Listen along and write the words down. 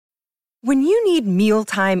When you need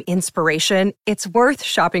mealtime inspiration, it's worth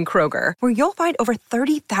shopping Kroger, where you'll find over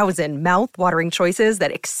 30,000 mouth-watering choices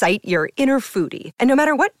that excite your inner foodie. And no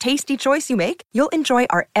matter what tasty choice you make, you'll enjoy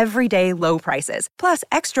our everyday low prices, plus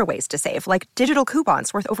extra ways to save, like digital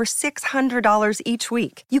coupons worth over $600 each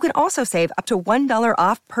week. You can also save up to $1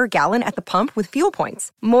 off per gallon at the pump with fuel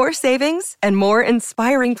points. More savings and more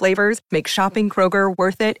inspiring flavors make shopping Kroger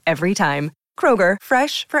worth it every time. Kroger,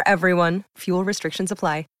 fresh for everyone. Fuel restrictions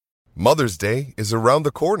apply. Mother's Day is around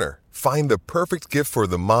the corner. Find the perfect gift for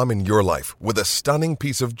the mom in your life with a stunning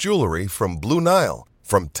piece of jewelry from Blue Nile.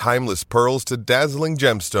 From timeless pearls to dazzling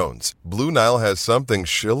gemstones, Blue Nile has something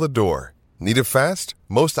she'll adore. Need it fast?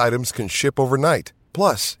 Most items can ship overnight.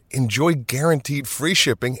 Plus, enjoy guaranteed free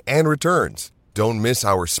shipping and returns. Don't miss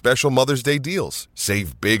our special Mother's Day deals.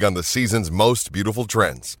 Save big on the season's most beautiful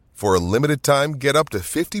trends. For a limited time, get up to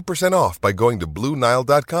 50% off by going to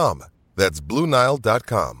BlueNile.com. That's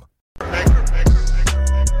BlueNile.com.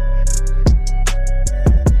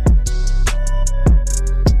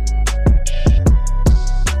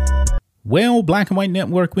 Well, Black and White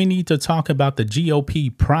Network, we need to talk about the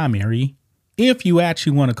GOP primary, if you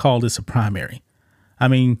actually want to call this a primary. I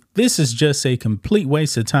mean, this is just a complete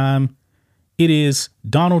waste of time. It is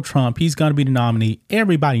Donald Trump. He's going to be the nominee.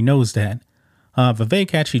 Everybody knows that.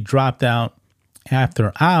 Vivek actually dropped out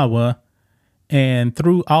after Iowa and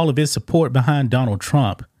threw all of his support behind Donald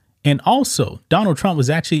Trump. And also, Donald Trump was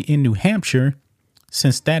actually in New Hampshire,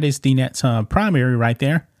 since that is the next primary right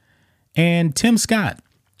there. And Tim Scott,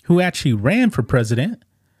 who actually ran for president,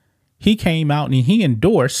 he came out and he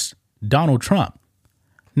endorsed Donald Trump.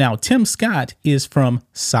 Now, Tim Scott is from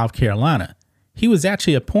South Carolina. He was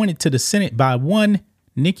actually appointed to the Senate by one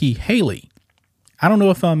Nikki Haley. I don't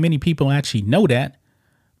know if many people actually know that,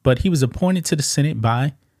 but he was appointed to the Senate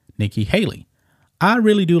by Nikki Haley. I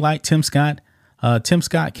really do like Tim Scott. Tim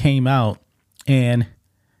Scott came out and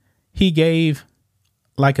he gave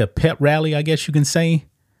like a pep rally, I guess you can say,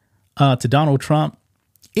 to Donald Trump.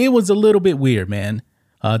 It was a little bit weird, man.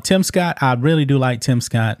 Tim Scott, I really do like Tim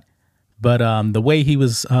Scott, but the way he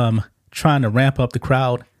was trying to ramp up the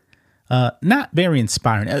crowd, not very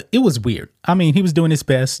inspiring. It was weird. I mean, he was doing his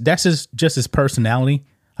best. That's just his personality,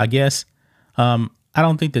 I guess. I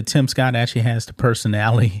don't think that Tim Scott actually has the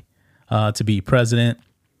personality to be president.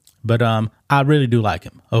 But I really do like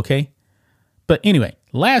him, okay? But anyway,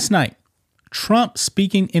 last night, Trump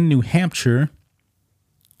speaking in New Hampshire,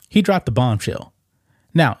 he dropped the bombshell.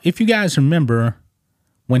 Now, if you guys remember,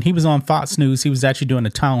 when he was on Fox News, he was actually doing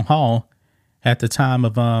a town hall at the time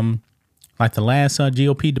of like the last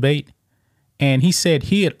GOP debate. And he said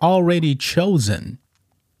he had already chosen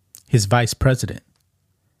his vice president.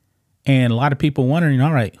 And a lot of people wondering,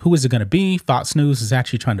 all right, who is it going to be? Fox News is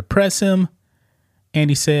actually trying to press him. And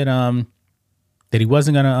he said that he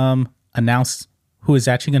wasn't going to announce who is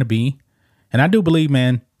actually going to be. And I do believe,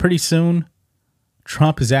 man, pretty soon,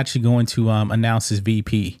 Trump is actually going to announce his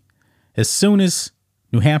VP. As soon as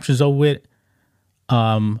New Hampshire's over with,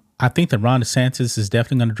 I think that Ron DeSantis is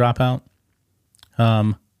definitely going to drop out.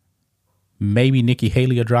 Maybe Nikki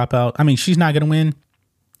Haley will drop out. I mean, she's not going to win.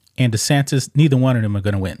 And DeSantis, neither one of them are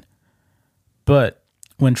going to win. But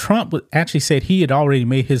when Trump actually said he had already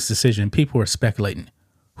made his decision, people were speculating,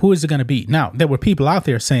 who is it going to be? Now, there were people out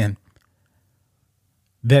there saying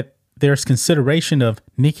that there's consideration of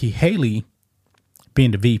Nikki Haley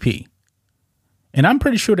being the VP. And I'm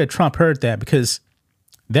pretty sure that Trump heard that, because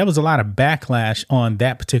there was a lot of backlash on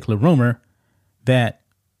that particular rumor that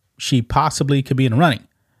she possibly could be in the running.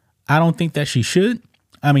 I don't think that she should.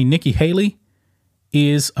 I mean, Nikki Haley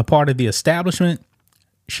is a part of the establishment.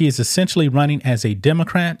 She is essentially running as a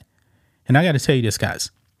Democrat. And I got to tell you this,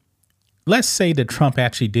 guys. Let's say that Trump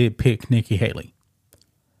actually did pick Nikki Haley.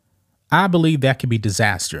 I believe that could be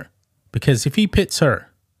disaster, because if he picks her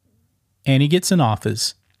and he gets in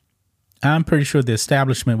office, I'm pretty sure the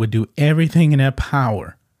establishment would do everything in their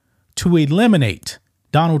power to eliminate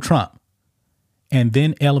Donald Trump and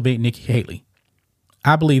then elevate Nikki Haley.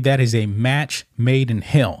 I believe that is a match made in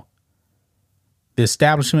hell. The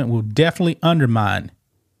establishment will definitely undermine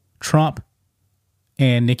Trump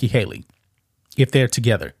and Nikki Haley if they're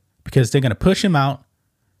together, because they're going to push him out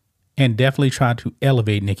and definitely try to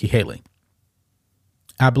elevate Nikki Haley.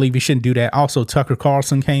 I believe he shouldn't do that. Also, Tucker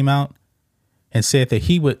Carlson came out and said that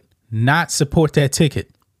he would not support that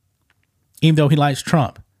ticket. Even though he likes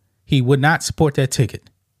Trump, he would not support that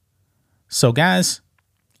ticket. So, guys,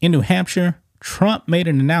 in New Hampshire, Trump made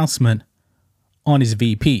an announcement on his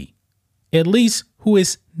VP, at least who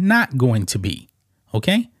is not going to be.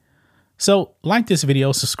 Okay? So, like this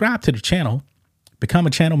video, subscribe to the channel, become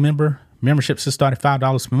a channel member. Memberships just start at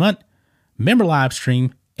 $5 per month. Member live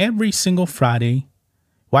stream every single Friday.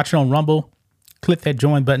 Watch it on Rumble. Click that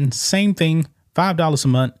join button. Same thing, $5 a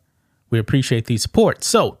month. We appreciate the support.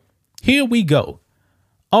 So here we go.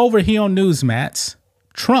 Over here on Newsmats,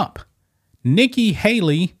 Trump, Nikki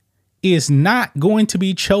Haley is not going to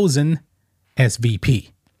be chosen as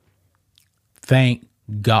VP. Thank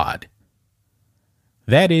God.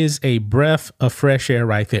 That is a breath of fresh air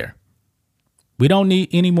right there. We don't need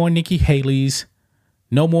any more Nikki Haley's,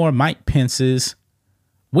 no more Mike Pence's.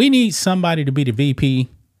 We need somebody to be the VP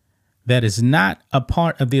that is not a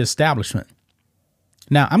part of the establishment.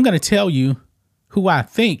 Now, I'm going to tell you who I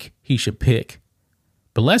think he should pick,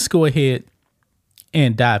 but let's go ahead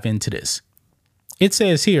and dive into this. It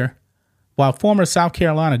says here, while former South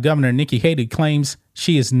Carolina Governor Nikki Haley claims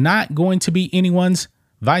she is not going to be anyone's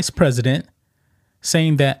vice president,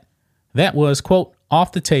 saying that was, quote,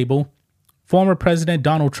 off the table, former President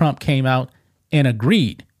Donald Trump came out and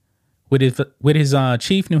agreed with his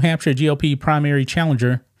chief New Hampshire GOP primary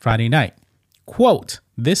challenger Friday night. Quote,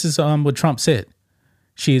 this is what Trump said.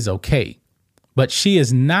 She is okay, but she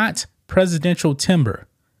is not presidential timber.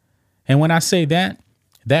 And when I say that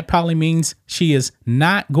probably means she is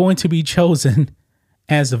not going to be chosen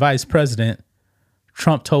as the vice president,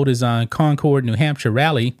 Trump told his Concord, New Hampshire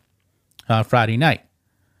rally Friday night.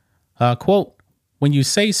 Quote, when you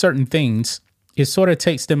say certain things, it sort of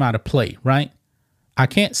takes them out of play, right? I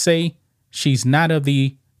can't say she's not of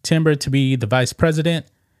the timber to be the vice president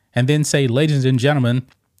and then say, ladies and gentlemen,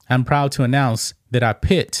 I'm proud to announce that I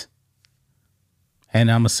picked.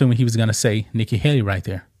 And I'm assuming he was going to say Nikki Haley right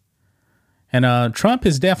there. And Trump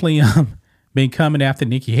has definitely been coming after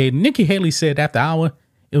Nikki Haley. Nikki Haley said after the hour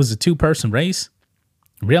it was a two-person race.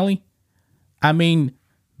 Really? I mean,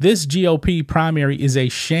 this GOP primary is a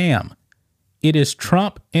sham. It is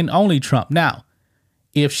Trump and only Trump. Now,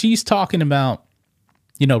 if she's talking about,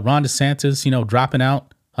 Ron DeSantis, dropping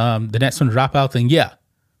out, the next one to drop out, then yeah,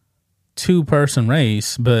 two-person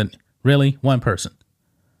race, but really one person.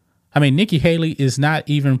 I mean, Nikki Haley is not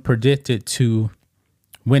even predicted to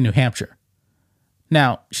win New Hampshire.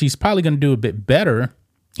 Now, she's probably going to do a bit better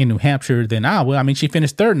in New Hampshire than Iowa. I mean, she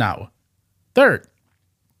finished third in Iowa. Third.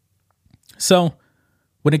 So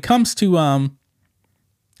when it comes to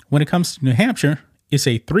New Hampshire, it's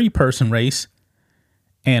a three-person race.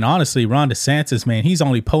 And honestly, Ron DeSantis, man, he's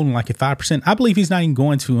only polling like at 5%. I believe he's not even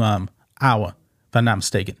going to Iowa, if I'm not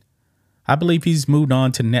mistaken. I believe he's moved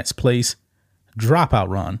on to the next place. Drop out,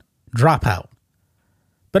 Ron. Drop out.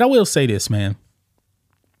 But I will say this, man.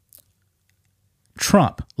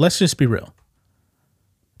 Trump, let's just be real.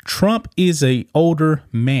 Trump is an older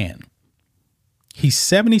man. He's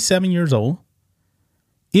 77 years old.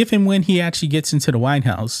 If and when he actually gets into the White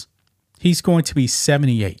House, he's going to be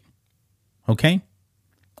 78. Okay?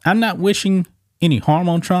 I'm not wishing any harm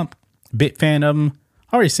on Trump. Big fan of him.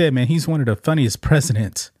 I already said, man, he's one of the funniest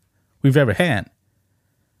presidents we've ever had.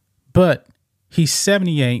 But he's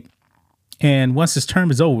 78, and once his term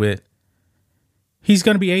is over with, he's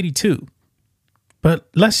going to be 82. But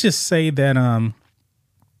let's just say that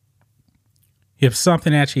if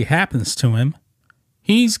something actually happens to him,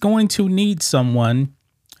 he's going to need someone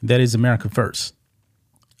that is America first.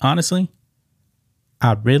 Honestly,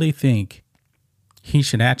 I really think he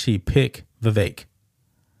should actually pick Vivek.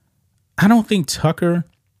 I don't think Tucker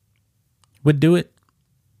would do it.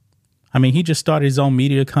 I mean, he just started his own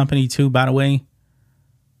media company too, by the way.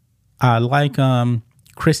 I like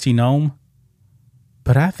Kristi Noem,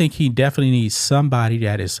 but I think he definitely needs somebody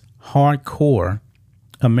that is hardcore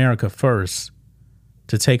America first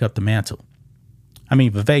to take up the mantle. I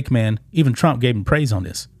mean, Vivek, man, even Trump gave him praise on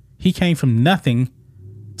this. He came from nothing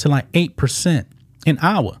to like 8% in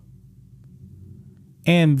Iowa.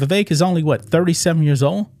 And Vivek is only, 37 years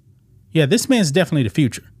old? Yeah, this man's definitely the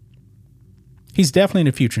future. He's definitely in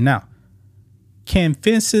the future. Now, can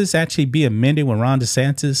fences actually be amended with Ron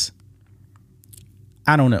DeSantis?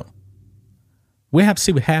 I don't know. We'll have to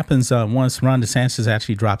see what happens once Ron DeSantis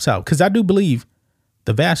actually drops out. Because I do believe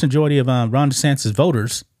the vast majority of Ron DeSantis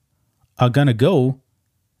voters are going to go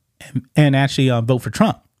and actually vote for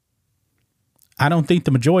Trump. I don't think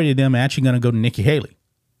the majority of them are actually going to go to Nikki Haley.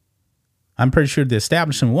 I'm pretty sure the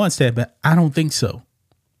establishment wants that, but I don't think so.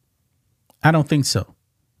 I don't think so.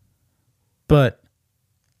 But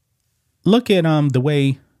look at the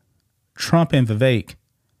way Trump and Vivek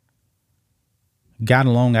got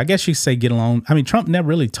along. I guess you could say get along. I mean, Trump never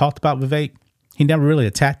really talked about Vivek. He never really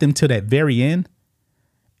attacked him to that very end.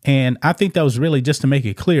 And I think that was really just to make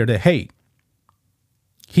it clear that, hey,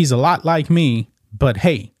 he's a lot like me, but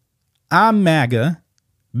hey, I'm MAGA.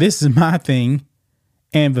 This is my thing.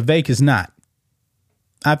 And Vivek is not.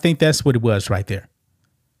 I think that's what it was right there.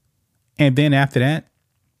 And then after that,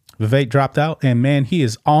 Vivek dropped out, and man, he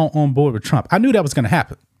is all on board with Trump. I knew that was going to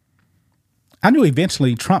happen. I knew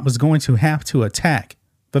eventually Trump was going to have to attack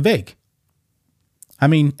Vivek. I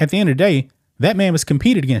mean, at the end of the day, that man was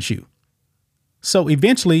competed against you. So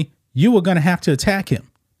eventually, you were going to have to attack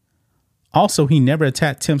him. Also, he never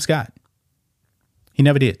attacked Tim Scott. He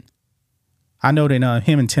never did. I know that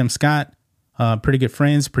him and Tim Scott, pretty good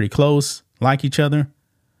friends, pretty close, like each other.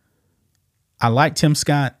 I like Tim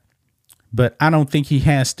Scott, but I don't think he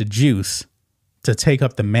has the juice to take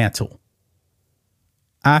up the mantle.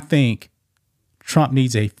 I think Trump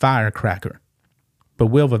needs a firecracker. But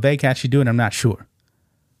will Vivek actually do it? I'm not sure.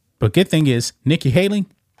 But good thing is, Nikki Haley,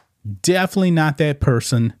 definitely not that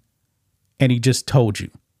person. And he just told you,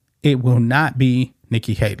 it will not be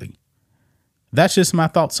Nikki Haley. That's just my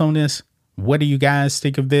thoughts on this. What do you guys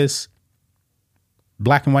think of this?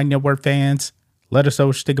 Black and White Network fans, let us know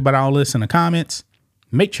what you think about all this in the comments.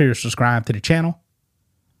 Make sure you're subscribed to the channel.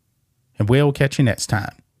 And we'll catch you next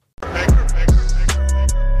time.